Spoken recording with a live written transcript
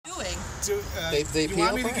They you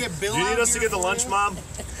want me to get Bill? Do you need us to get the lunch, Mom?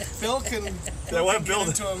 Bill can. Yeah, what Bill?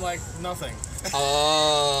 Into him like nothing.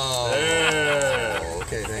 Oh. Yeah.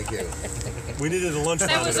 Okay, thank you. We needed a lunch.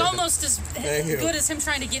 That was almost as good as him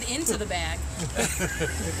trying to get into the bag.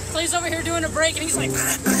 So he's over here doing a break, and he's like.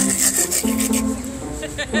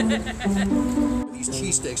 These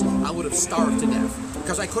cheesesteaks, I would have starved to death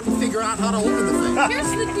because I couldn't figure out how to open the thing.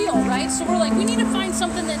 Here's the deal, right? So we're like, we need to find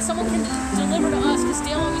something that someone can deliver to us because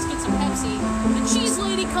Dale always gets some Pepsi. The cheese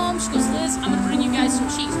lady comes, she goes, Liz, I'm going to bring you guys some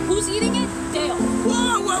cheese. Who's eating it? Dale.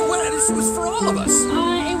 Whoa, this was for all of us.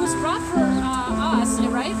 It was brought for us,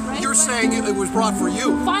 right? You're saying it was brought for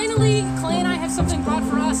you. Finally, Clay and I have something brought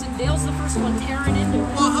for us, and Dale's the first one tearing into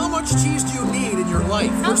it. Well, how much cheese do you need in your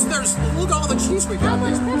life? Look at all the cheese we got. How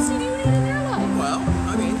much Pepsi do you need in your life? Well,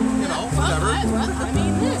 I mean, you know, whatever. I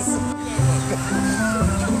mean this.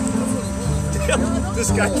 This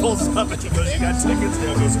guy pulls up and he goes, "You got tickets?"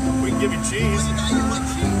 Dale goes, "We can give you cheese."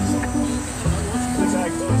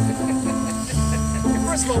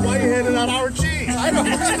 First of all, why are you handing out our cheese? I don't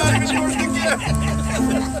know. It's not even yours to give.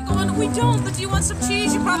 Going, we don't, but do you want some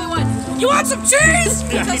cheese? You probably want, you want some cheese?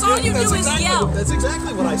 Because all you do is yell. That's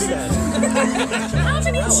exactly what I said. How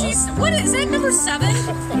many cheese? What is that, number 7?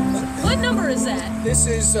 What number is that? This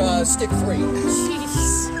is stick 3.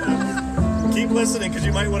 Jeez. Keep listening because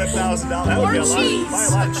you might win $1,000. That would be a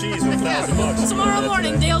lot of cheese with $1,000. Tomorrow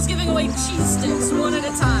morning, Dale's giving away cheese sticks one at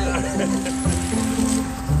a time.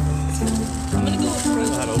 I'm gonna go with I don't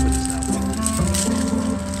know how to open this now.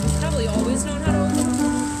 Probably always known how to open them.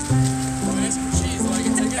 Don't ask for cheese, like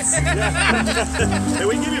it tickets. Hey,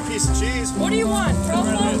 we can give you a piece of cheese. What do you want?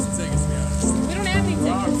 Provolone? Tickets, to be honest. We don't have any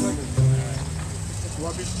tickets. You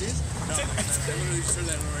want a piece of cheese? No, I literally just heard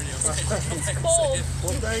that on the radio. It's cold.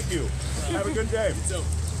 Well, thank you. Have a good day.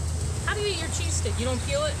 How do you eat your cheese stick? You don't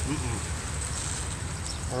peel it?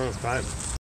 Oh, it's fine.